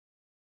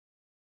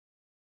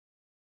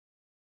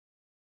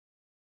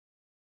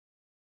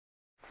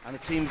And the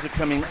teams are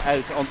coming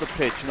out on the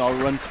pitch, and I'll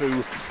run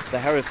through the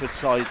Hereford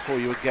side for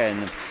you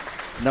again.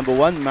 Number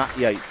 1, Matt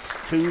Yates.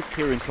 2,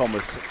 Kieran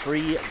Thomas.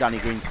 3, Danny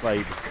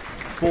Greenslade.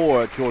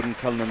 4, Jordan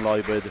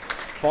Cullinan-Liebert.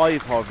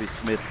 5, Harvey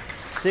Smith.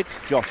 6,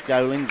 Josh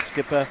Gowling, the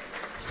skipper.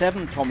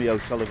 7, Tommy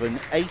O'Sullivan.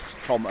 8,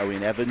 Tom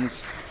Owen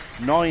Evans.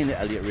 9,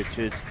 Elliot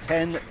Richards.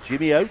 10,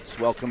 Jimmy Oates.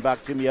 Welcome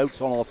back, Jimmy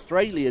Oates, on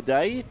Australia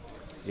Day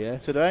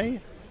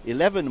today.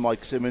 11,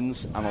 Mike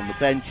Simmons. And on the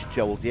bench,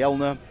 Joel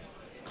Dielner,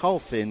 Carl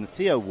Finn,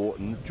 Theo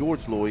Wharton,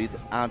 George Lloyd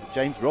and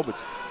James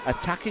Roberts.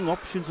 Attacking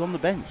options on the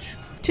bench.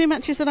 2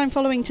 matches that I'm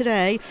following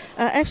today.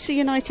 FC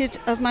United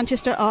of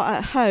Manchester are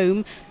at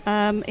home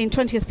in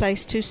 20th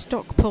place to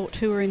Stockport,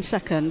 who are in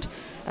second.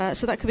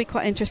 So that could be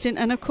quite interesting.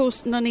 And of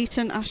course,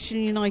 Nuneaton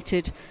Ashton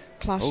United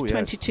clash,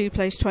 22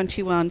 plays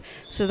 21.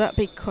 So that'd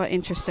be quite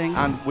interesting.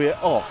 And we're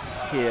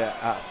off here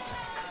at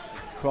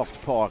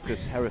Croft Park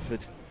as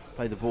Hereford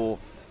play the ball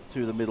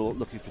through the middle,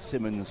 looking for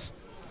Simmons,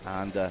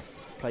 and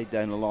played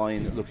down the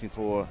line looking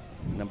for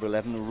number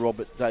 11,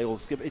 Robert Dale.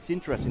 It's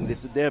interesting,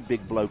 their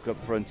big bloke up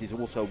front, he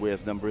also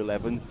wears number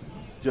 11,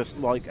 just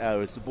like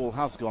ours. The ball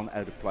has gone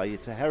out of play.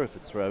 It's a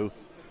Hereford throw.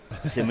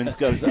 Simmons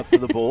goes up for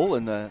the ball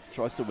and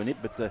tries to win it,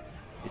 but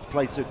it's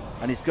placed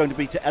and it's going to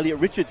be to Elliot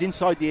Richards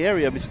inside the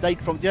area. Mistake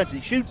from Jets.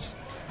 He shoots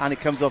and it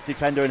comes off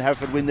defender, and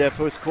Hereford win their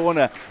first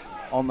corner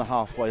on the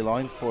halfway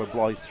line for a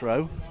Blyth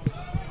throw.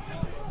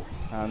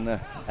 And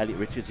Elliot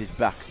Richards is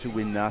back to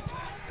win that.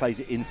 Plays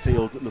it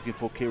infield, looking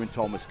for Kieran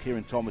Thomas.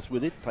 Kieran Thomas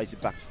with it, plays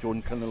it back to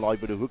Jordan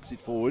Cullinan-Liebert, who hooks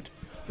it forward,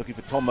 looking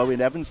for Tom Owen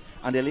Evans,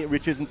 and Elliot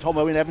Richards and Tom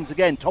Owen Evans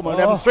again. Tom Owen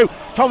Evans through.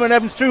 Tom Owen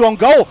Evans through on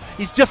goal.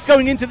 He's just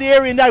going into the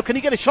area now. Can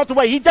he get a shot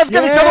away? He does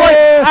get a shot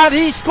away, and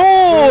he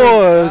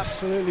scores!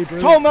 Absolutely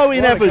brilliant. Tom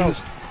Owen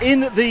Evans in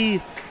the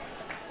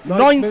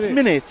 9th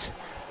minute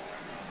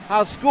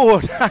has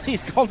scored, and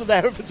he's gone to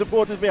the Hereford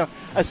supporters behind.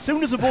 As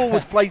soon as the ball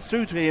was played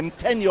through to him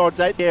 10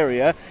 yards out the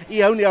area,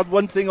 he only had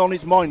one thing on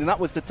his mind, and that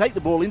was to take the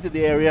ball into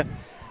the area.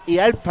 He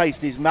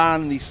outpaced his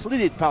man and he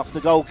slid it past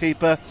the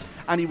goalkeeper,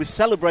 and he was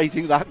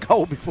celebrating that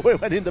goal before it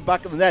went in the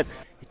back of the net.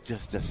 It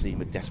just does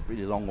seem a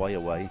desperately long way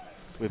away.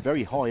 We're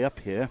very high up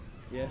here.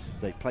 Yes.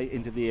 They play it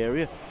into the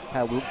area.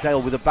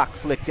 Dale with a back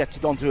flick gets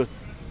it onto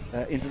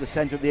into the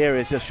centre of the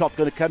area. Is the shot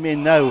going to come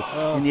in? No.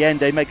 In the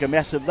end, they make a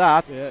mess of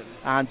that. Yeah.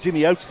 And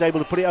Jimmy Oates is able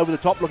to put it over the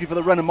top, looking for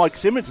the run of Mike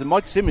Simmons. And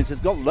Mike Simmons has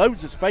got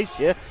loads of space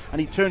here,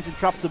 and he turns and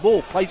traps the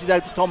ball, plays it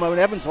out to Tom Owen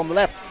Evans on the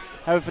left,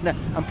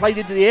 and played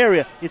into the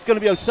area. It's going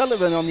to be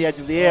O'Sullivan on the edge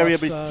of the area,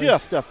 but it's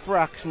just a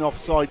fraction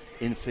offside.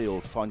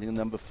 Infield, finding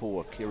number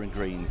 4, Kieran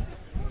Green.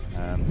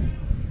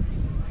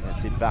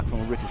 That's it back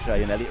from a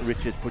ricochet, and Elliot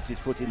Richards puts his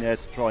foot in there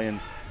to try and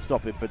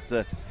stop it, but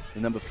the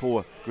number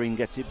 4, Green,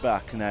 gets it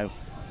back now.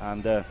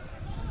 And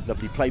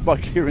lovely play by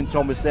Kieran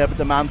Thomas there, but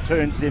the man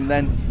turns him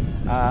then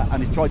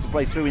and he's tried to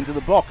play through into the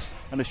box,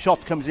 and a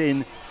shot comes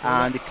in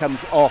and it comes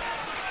off.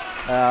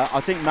 I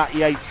think Matt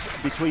Yates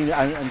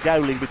and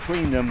Gowling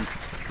between them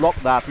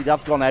blocked that. It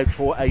has gone out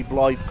for a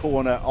Blyth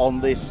corner on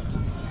this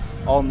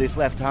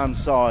left hand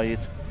side.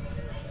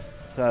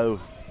 So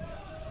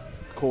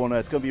corner,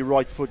 it's going to be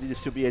right footed.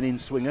 This should be an in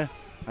swinger,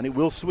 and it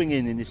will swing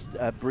in this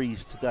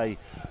breeze today,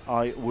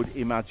 I would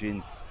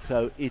imagine.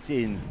 So it's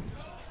in,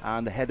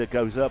 and the header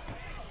goes up,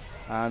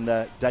 and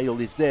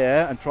Dale is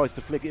there and tries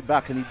to flick it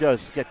back, and he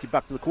does, gets it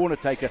back to the corner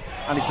taker,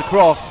 and it's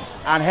across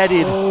and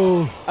headed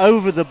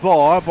over the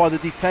bar by the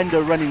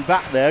defender running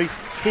back there. He's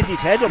hit his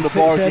head on the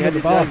bar as he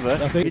headed over.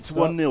 It's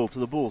 1-0 to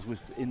the Bulls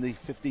in the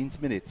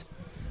 15th minute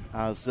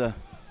as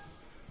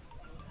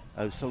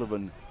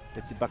O'Sullivan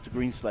gets it back to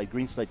Greenslade.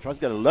 Greenslade tries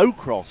to get a low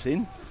cross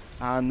in,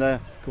 and the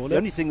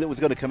only thing that was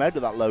going to come out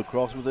of that low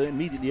cross was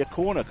immediately a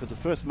corner, because the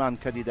first man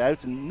cut it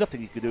out and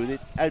nothing he could do with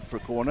it, out for a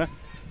corner.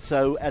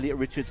 So Elliot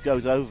Richards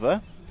goes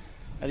over.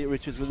 Elliot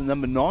Richards with the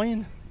number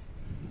 9,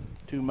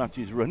 2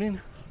 matches running.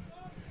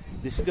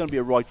 This is going to be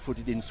a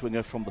right-footed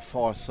in-swinger from the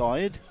far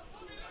side.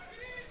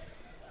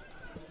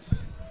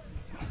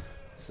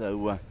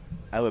 So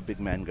our big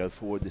men go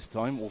forward this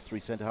time, all 3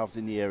 centre-halves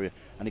in the area,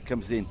 and it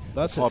comes in.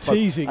 That's a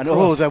teasing and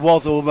cross. There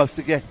was almost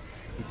again.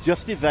 It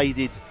just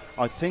evaded,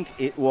 I think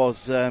it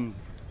was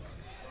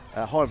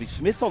Harvey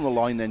Smith on the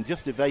line then,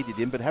 just evaded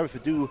him, but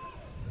Hereford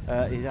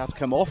it has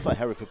come off a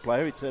Hereford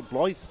player. It's a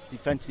Blyth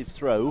defensive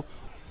throw.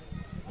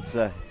 It's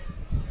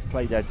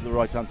played out to the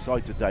right-hand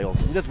side to Dale.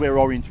 He does wear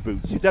orange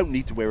boots. You don't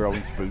need to wear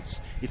orange boots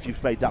if you've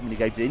played that many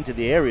games into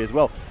the area as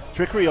well.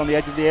 Trickery on the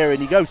edge of the area,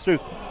 and he goes through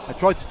and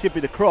tries to chip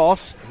it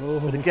across,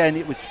 but again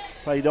it was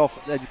played off.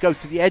 It goes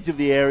to the edge of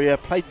the area,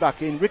 played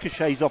back in,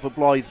 ricochets off a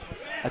Blyth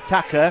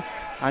attacker,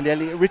 and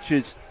Elliot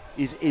Richards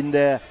is in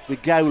there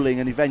with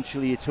Gowling, and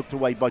eventually it's hooked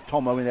away by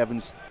Tom Owen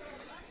Evans.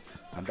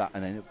 And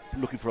then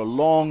looking for a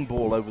long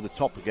ball over the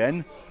top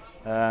again,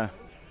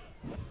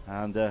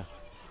 and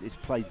it's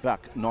played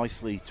back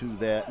nicely to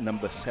their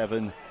number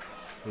 7,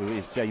 who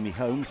is Jamie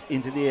Holmes,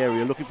 into the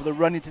area, looking for the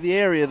run into the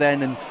area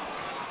then,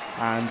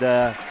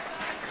 and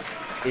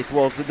it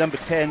was the number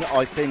 10,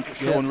 I think,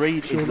 Sean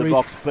Reid into the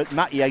box, but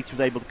Matt Yates was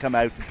able to come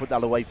out and put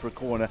that away for a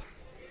corner.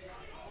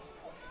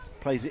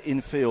 Plays it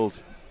infield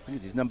I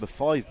think it is number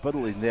 5,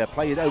 Buddle in there,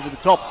 play it over the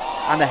top,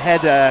 and a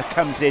header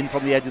comes in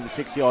from the edge of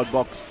the 6-yard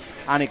box,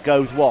 and it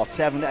goes,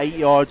 7-8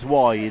 yards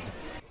wide.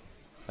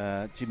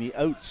 Jimmy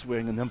Oates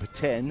wearing the number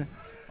 10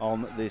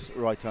 on this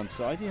right-hand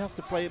side. He has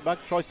to play it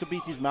back, tries to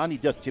beat his man. He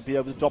does chip it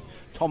over the top.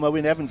 Tom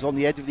Owen Evans on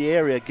the edge of the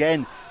area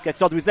again,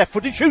 gets onto his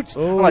left-footed, shoots.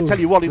 And I tell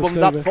you what, he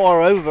wasn't that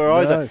far over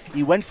either.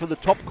 He went for the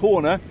top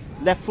corner,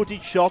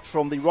 left-footed shot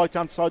from the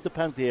right-hand side of the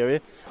penalty area.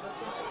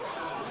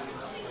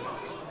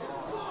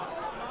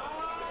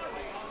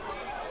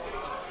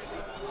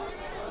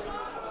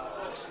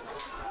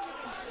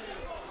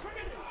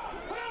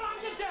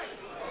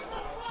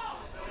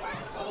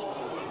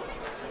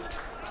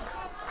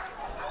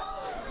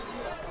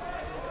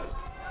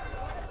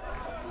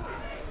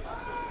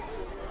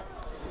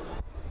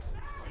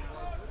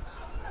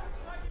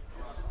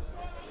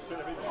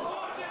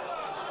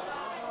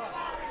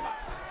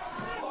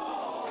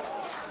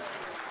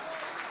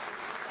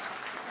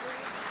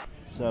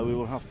 So we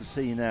will have to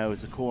see now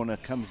as the corner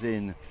comes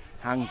in,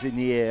 hangs in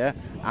the air,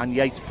 and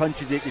Yates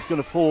punches it. It's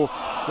going to fall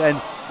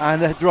then,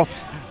 and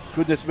drops.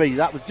 Goodness me,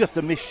 that was just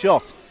a missed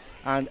shot.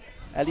 And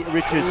Elliot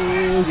Richards,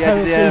 the edge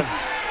of the air.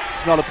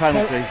 It's not a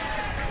penalty.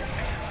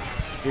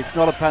 It's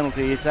not a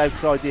penalty. It's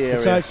outside the area.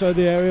 It's outside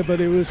the area, but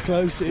it was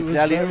close. It was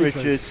Elliot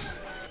Richards.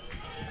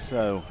 Close.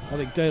 So I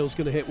think Dale's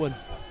going to hit one.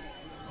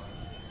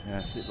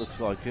 Yes, it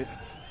looks like it.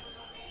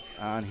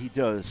 And he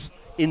does.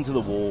 Into the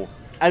wall,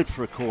 out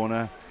for a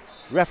corner.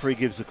 Referee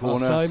gives the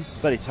corner,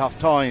 but it's half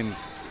time.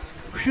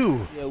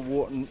 Phew. Yeah,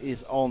 Wharton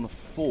is on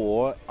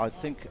 4. I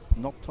think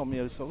not Tommy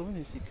O'Sullivan.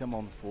 Is he come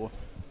on 4?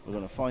 We're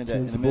going to find out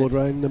in a minute. Board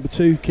round number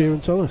 2, Kieran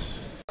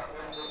Thomas.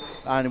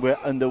 And we're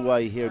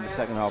underway here in the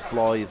second half.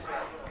 Blyth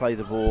play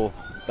the ball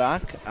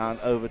back and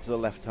over to the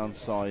left-hand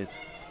side.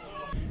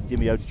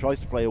 Jimmy Oates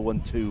tries to play a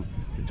 1-2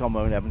 with Tom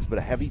Owen Evans, but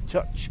a heavy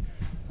touch.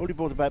 Probably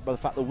brought about by the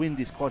fact the wind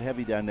is quite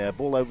heavy down there.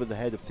 Ball over the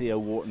head of Theo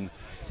Wharton.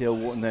 Theo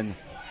Wharton then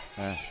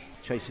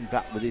chasing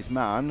back with his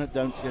man.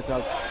 Don't get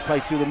out. Play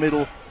through the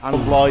middle and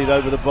Blyth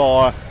over the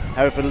bar.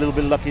 Hereford a little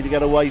bit lucky to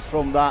get away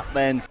from that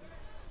then.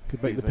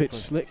 Could make the pitch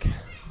slick.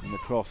 And the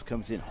cross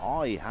comes in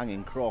high,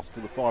 hanging cross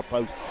to the far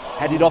post.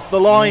 Headed off the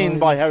line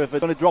by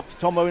Hereford. Going to drop to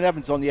Tom Owen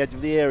Evans on the edge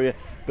of the area,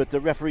 but the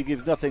referee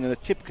gives nothing and a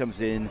chip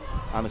comes in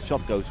and a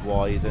shot goes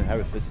wide and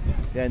Hereford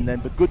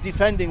but good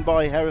defending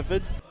by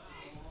Hereford.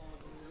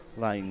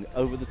 Lang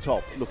over the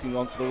top, looking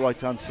onto the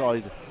right-hand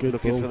side,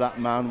 looking for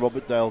that man,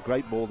 Robert Dale.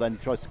 Great ball, then he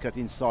tries to cut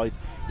inside.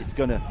 It's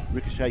going to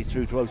ricochet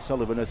through to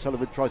O'Sullivan.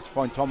 O'Sullivan tries to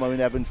find Tom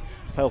Owen Evans,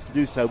 fails to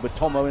do so, but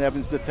Tom Owen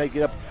Evans does take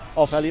it up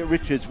off Elliot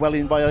Richards. Well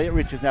in by Elliot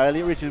Richards. Now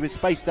Elliot Richards with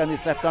space down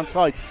his left-hand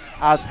side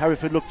as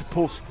Hereford look to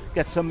push,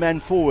 get some men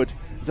forward.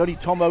 There's only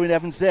Tom Owen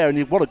Evans there,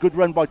 and what a good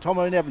run by Tom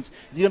Owen Evans.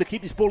 Is he going to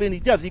keep this ball in?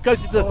 He does. He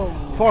goes to the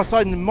far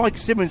side, and Mike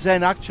Simmons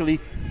then actually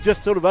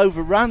just sort of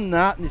overran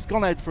that, and it's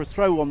gone out for a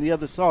throw on the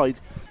other side.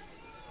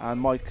 And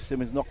Mike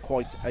Simmons not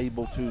quite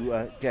able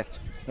to get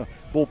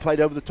ball played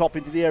over the top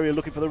into the area,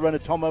 looking for the run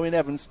of Tom Owen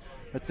Evans.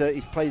 But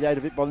he's played out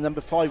of it by the number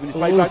 5, and he's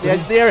played back the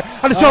edge of the area,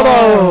 and a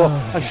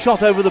shot! A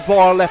shot over the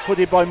bar,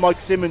 left-footed by Mike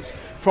Simmons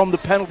from the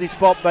penalty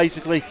spot,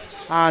 basically.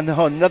 And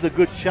another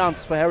good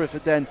chance for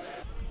Hereford then.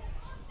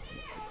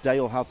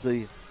 Dale has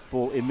the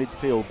ball in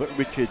midfield, but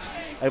Richards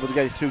able to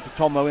get it through to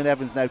Tom Owen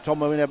Evans now.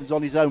 Tom Owen Evans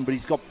on his own, but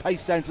he's got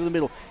pace down to the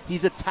middle.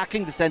 He's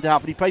attacking the centre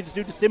half, and he plays it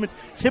through to Simmons.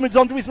 Simmons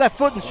onto his left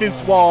foot and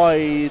shoots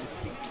wide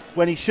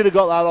when he should have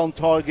got that on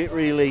target,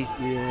 really.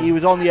 Yeah. He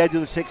was on the edge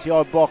of the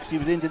 6-yard box. He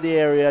was into the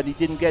area, and he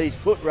didn't get his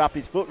foot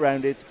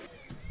round it.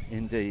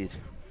 Indeed.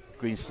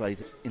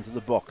 Greenslade into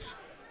the box,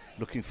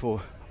 looking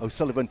for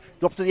O'Sullivan.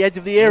 Drops to the edge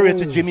of the area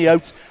to Jimmy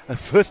Oates. A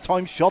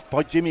first-time shot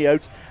by Jimmy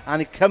Oates,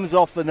 and it comes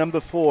off the number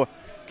 4.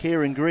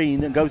 Kieran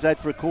Green, and goes out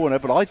for a corner,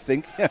 but I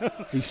think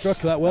he struck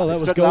that well. That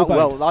was goal.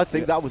 Well, I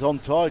think that was on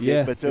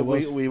target, but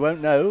we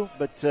won't know.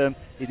 But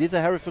it is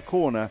a Hereford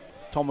corner.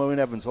 Tom Owen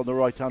Evans on the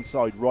right-hand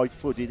side,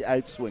 right-footed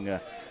outswinger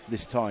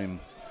this time,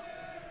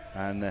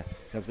 and it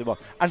is a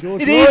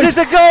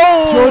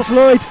goal. George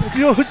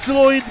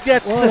Lloyd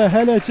gets a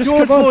header.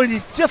 George Lloyd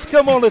has just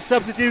come on as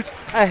substitute.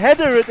 A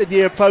header at the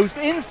near post,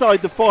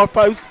 inside the far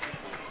post.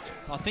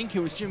 I think it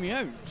was Jimmy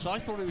Oates. I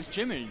thought it was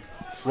Jimmy.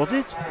 Was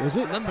it?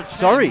 Number 10.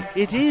 Sorry,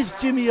 it is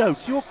Jimmy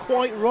Oates. You're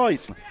quite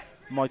right.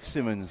 Mike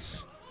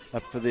Simmons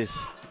up for this.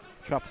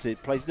 Traps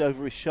it, plays it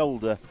over his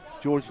shoulder.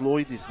 George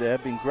Lloyd is there,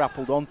 being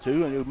grappled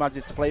onto, and he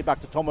manages to play it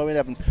back to Tom Owen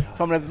Evans.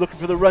 Tom Owen Evans looking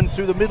for the run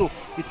through the middle.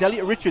 It's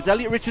Elliot Richards.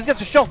 Elliot Richards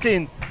gets a shot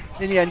in.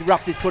 In the end,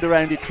 wrapped his foot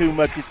around it too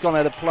much. It's gone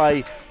out of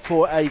play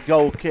for a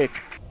goal kick.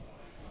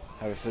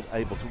 Hereford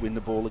able to win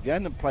the ball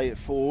again and play it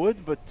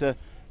forward, but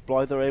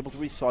Blyth are able to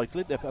recycle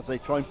it as they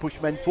try and push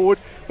men forward.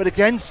 But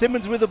again,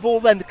 Simmons with the ball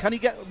then. Can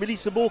he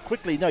release the ball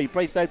quickly? No, he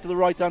plays out to the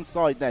right-hand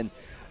side then.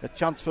 A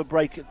chance for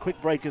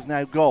quick break is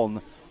now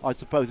gone, I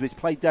suppose. It's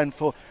played down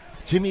for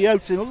Jimmy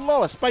Oates in a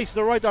lot of space to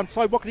the right-hand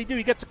side. What can he do?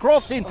 He gets a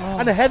cross in,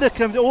 and a header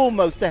comes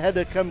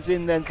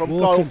in then from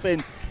Carl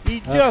Finn. He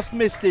just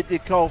missed it,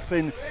 did Carl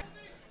Finn.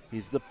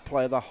 He's the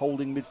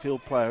holding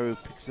midfield player who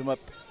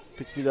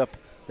picks it up.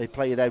 They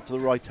play it out to the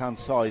right-hand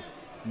side.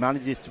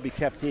 Manages to be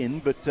kept in,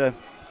 but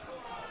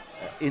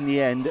in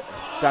the end,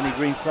 Danny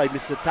Greenslade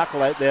misses the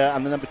tackle out there,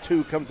 and the number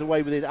 2 comes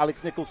away with it.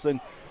 Alex Nicholson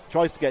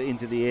tries to get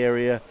into the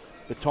area,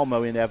 but Tom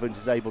Owen Evans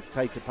is able to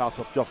take the pass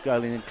off Josh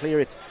Gowling and clear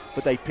it,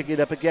 but they pick it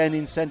up again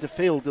in centre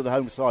field to the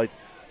home side.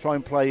 Try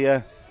and play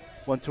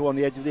 1-2 on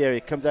the edge of the area.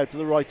 It comes out to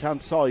the right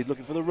hand side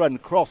looking for the run,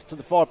 cross to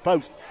the far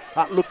post.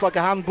 That looked like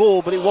a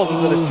handball, but it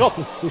wasn't.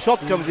 The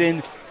shot comes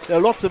in. There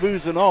are lots of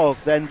oohs and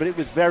ahs then, but it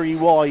was very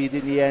wide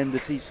in the end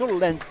as he sort of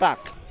leant back.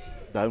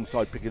 The home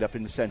side pick it up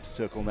in the centre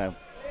circle now.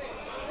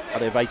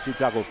 And they've 8-2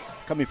 tackles.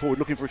 Coming forward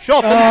looking for a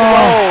shot, and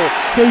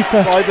it's a goal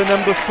keeper by the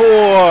number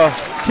 4,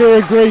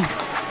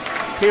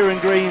 Kieran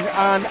Green,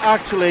 and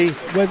actually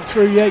went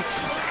through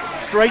Yates,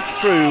 straight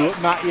through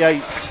Matt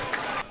Yates.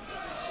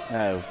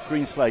 Now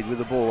Greenslade with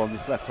the ball on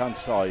this left hand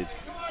side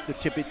to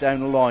chip it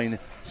down the line.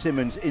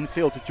 Simmons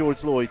infield to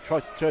George Lloyd,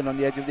 tries to turn on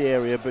the edge of the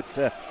area,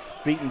 but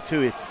beaten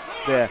to it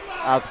there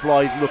as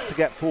Blyth looked to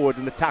get forward,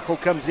 and the tackle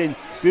comes in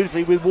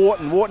beautifully with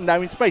Wharton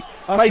now in space.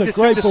 That's plays it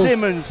through to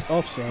Simmons.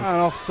 Offside. And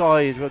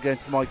offside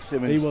against Mike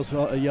Simmons. He was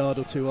a yard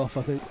or 2 off,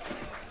 I think.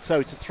 So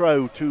it's a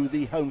throw to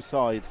the home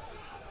side.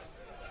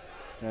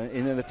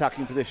 In an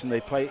attacking position,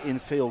 they play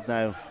infield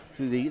now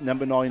to the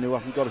number 9 who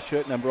hasn't got a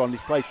shirt number on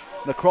his plate.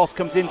 And the cross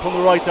comes in from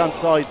the right hand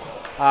side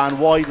and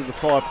wide of the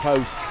far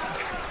post.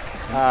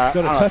 Got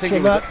a touch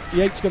on that.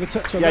 Yates got a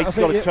touch on that. Yates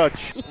got a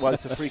touch. Well,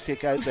 it's a free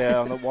kick out there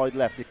on the wide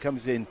left. It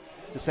comes in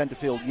to centre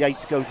field.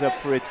 Yates goes up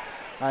for it.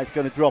 It's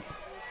going to drop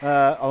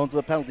onto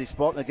the penalty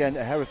spot. And again,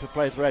 Hereford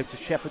players are out to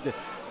shepherd to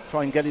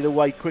try and get it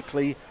away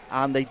quickly.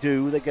 And they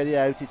do. They get it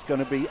out. It's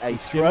going to be a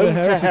throw to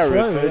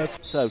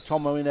Hereford. So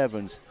Tom Owen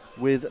Evans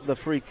with the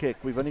free kick.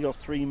 We've only got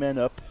 3 men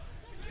up.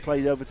 It's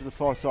played over to the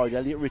far side.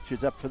 Elliot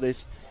Richards up for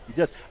this. He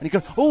does, and he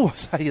goes, I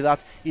say that.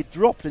 He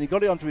dropped and he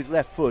got it onto his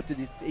left foot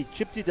and he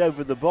chipped it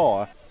over the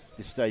bar.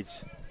 This stage,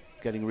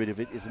 getting rid of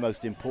it is the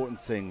most important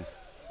thing.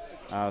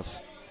 As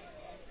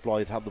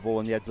Blyth have the ball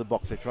on the edge of the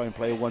box, they try and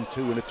play a 1-2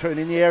 and a turn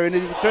in the air, and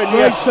it is a turn in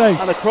the air save.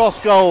 And a cross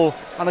goal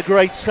and a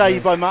great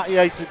save by Matt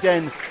Yates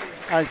again.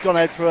 And it's gone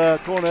out for a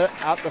corner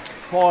at the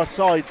far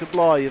side to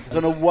Blyth. It's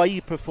an away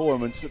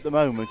performance at the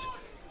moment.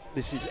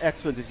 This is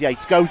excellent as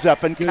Yates goes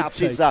up and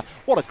catches that.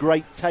 What a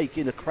great take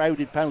in a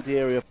crowded penalty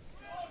area.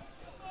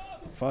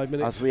 5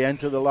 minutes. As we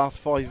enter the last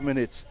 5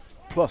 minutes,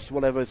 plus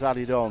whatever is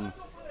added on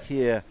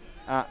here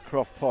at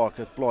Croft Park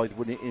as Blyth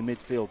winning it in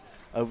midfield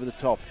over the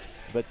top.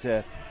 But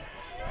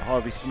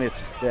Harvey Smith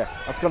there.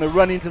 That's going to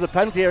run into the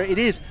penalty area. It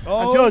is.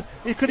 And George,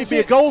 could it be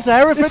a goal to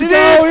Hereford? It is.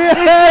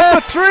 Yeah. It's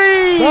number 3.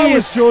 That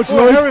was George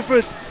Lloyd.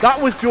 Hereford.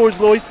 That was George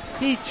Lloyd.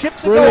 He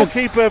chipped the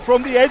goalkeeper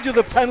from the edge of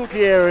the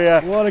penalty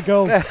area. What a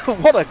goal.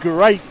 What a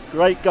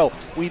great goal.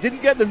 We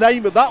didn't get the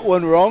name of that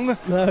one wrong.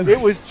 No. It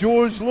was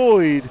George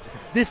Lloyd.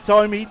 This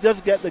time he does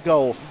get the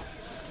goal.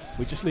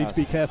 We just need to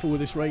be careful with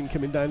this rain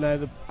coming down now.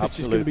 The pitch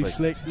is going to be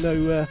slick.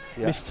 No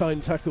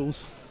mistimed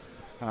tackles.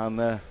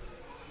 And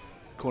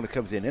corner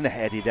comes in and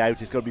headed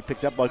out. It's going to be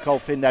picked up by Cole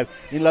Finn now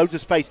in loads of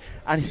space.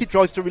 And he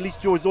tries to release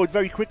George Lloyd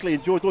very quickly,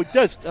 and George Lloyd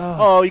does.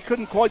 He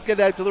couldn't quite get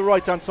out to the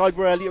right-hand side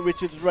where Elliot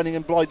Richards was running,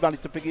 and Blyth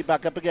managed to pick it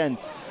back up again.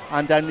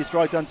 And down this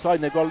right-hand side,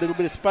 and they've got a little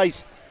bit of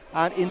space.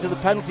 And into the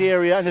penalty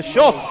area, and a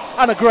shot,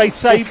 and a great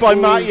save by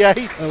Matt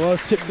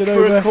Yates. Tipped it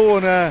for over. A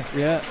corner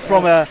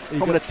from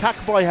an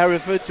attack by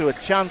Hereford to a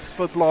chance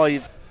for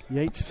Blyth.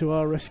 Yates to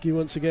our rescue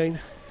once again.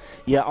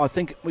 Yeah, I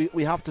think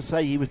we have to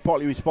say he was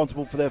partly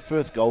responsible for their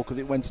first goal because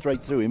it went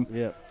straight through him.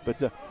 Yeah.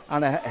 But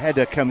and a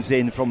header comes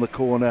in from the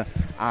corner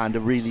and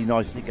really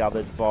nicely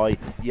gathered by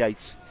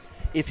Yates.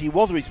 If he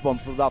was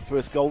responsible for that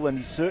first goal, then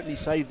he certainly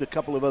saved a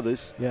couple of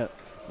others. Yeah.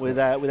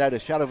 Without a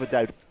shadow of a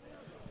doubt.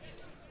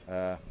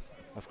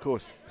 Of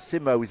course,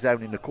 Simo is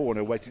down in the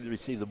corner waiting to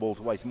receive the ball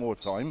to waste more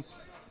time.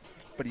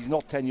 But he's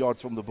not 10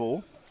 yards from the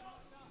ball.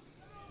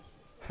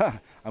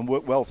 And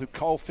worked well through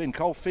Carl Finn.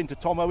 Carl Finn to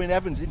Tom Owen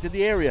Evans into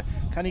the area.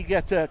 Can he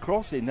get a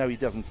cross in? No, he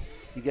doesn't.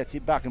 He gets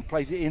it back and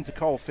plays it into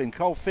Carl Finn.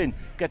 Carl Finn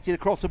gets it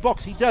across the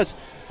box. He does.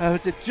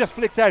 It just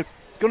flicked out.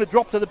 It's going to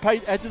drop to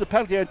the edge of the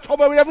penalty area. And Tom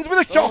Owen Evans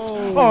with a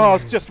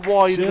shot. It's just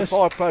wide of the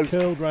far post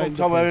from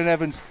Tom Owen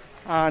Evans.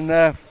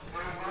 And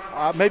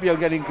maybe I'm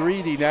getting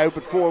greedy now,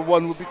 but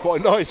 4-1 would be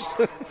quite nice.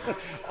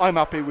 I'm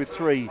happy with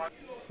 3.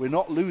 We're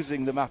not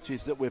losing the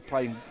matches that we're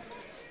playing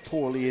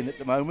poorly in at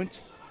the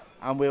moment,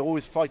 and we're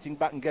always fighting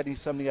back and getting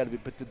something out of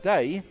it. But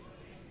today,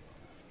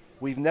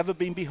 we've never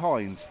been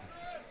behind.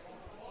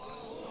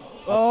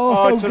 It's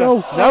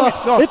no,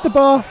 it's not. Hit the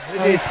bar.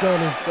 It is.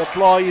 The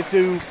Blyth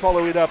do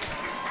follow it up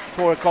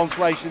for a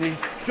consolation.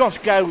 Josh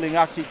Gowling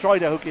actually tried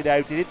to hook it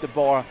out. It hit the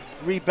bar,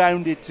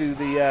 rebounded to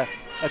the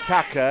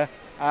attacker,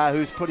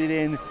 who's put it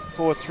in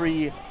for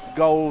 3-2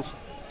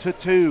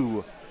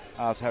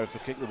 as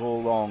Hereford kick the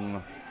ball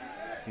long,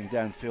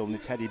 downfield, and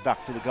it's headed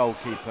back to the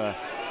goalkeeper,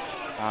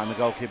 and the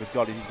goalkeeper's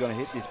got it. He's going to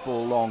hit this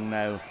ball long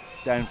now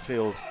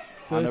downfield,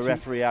 and the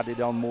referee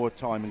added on more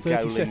time, and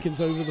 30 seconds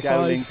over the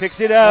Gowling 5. picks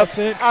it up. That's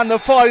it. And the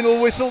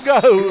final whistle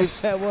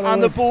goes.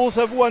 And the Bulls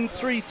have won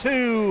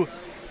 3-2,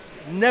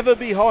 never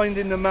behind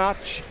in the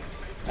match,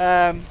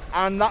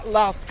 and that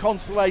last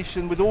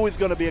consolation was always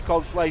going to be a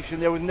consolation.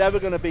 There was never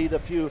going to be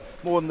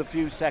more than the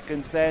few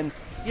seconds. Then,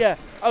 yeah,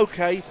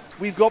 okay,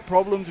 we've got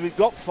problems, we've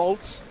got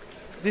faults.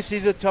 This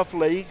is a tough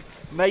league.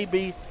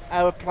 Maybe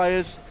I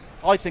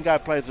think our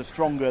players are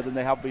stronger than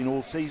they have been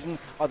all season.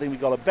 I think we've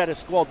got a better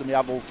squad than we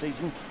have all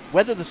season.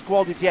 Whether the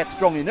squad is yet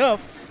strong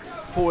enough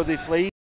for this league